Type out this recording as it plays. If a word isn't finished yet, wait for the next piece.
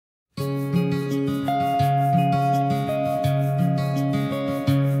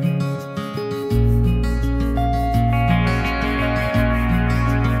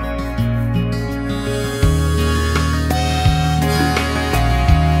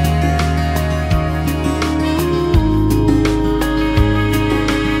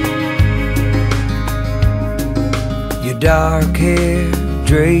dark hair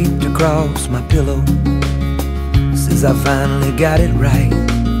draped across my pillow says I finally got it right.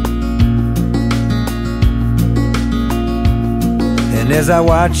 And as I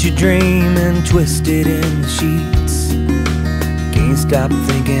watch you dreaming, twisted in the sheets, can't stop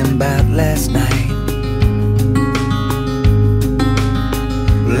thinking about last night.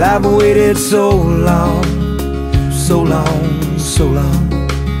 Well, I've waited so long, so long, so long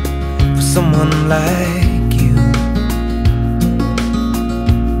for someone like you.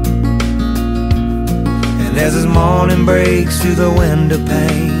 And as this morning breaks through the window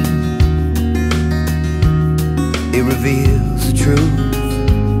pane, it reveals the truth.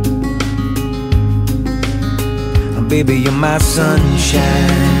 Baby, you're my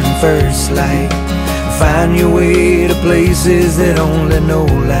sunshine, first light. Find your way to places that only know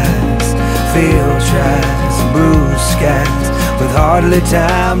lies. Failed tries, bruised skies, with hardly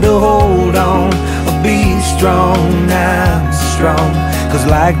time to hold on. Be strong, I'm strong, 'cause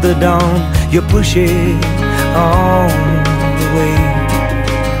like the dawn, you push it on the way.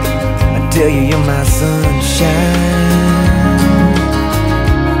 I tell you, you're my sunshine.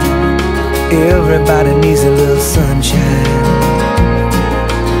 Everybody needs a little sunshine.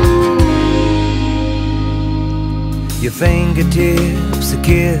 Your fingertips a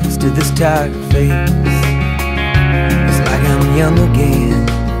kiss to this tired face. It's like I'm young again.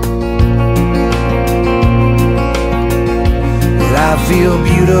 Well, I feel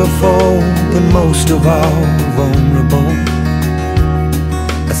beautiful, but most of all vulnerable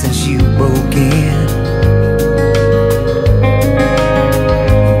since you broke in.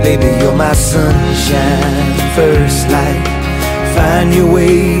 Baby, you're my sunshine, first light. Find your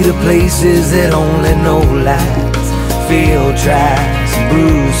way to places that only know lies. Field tracks,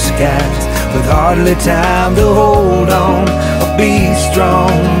 bruised skies, with hardly time to hold on. Be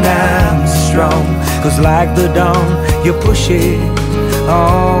strong, I'm strong, 'cause like the dawn, you push it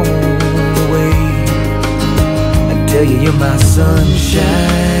all the way. I tell you, you're my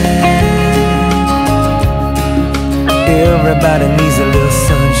sunshine. Everybody needs a little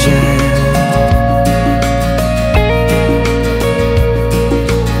sunshine.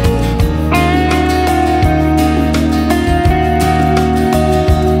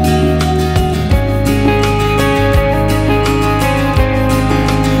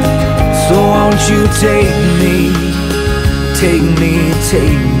 So won't you take me, take me,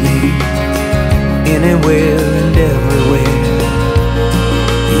 take me, anywhere and everywhere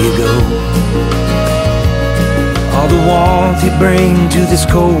you go. All the warmth you bring to this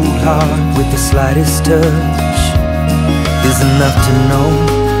cold heart with the slightest touch is enough to know.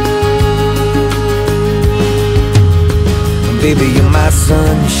 Baby, you're my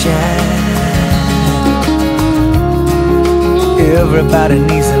sunshine. Everybody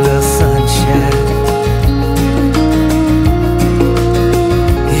needs a little sunshine.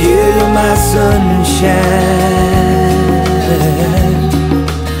 Yeah, you're my sunshine.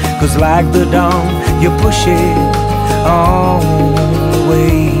 'Cause like the dawn, you push it all the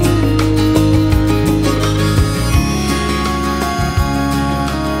way.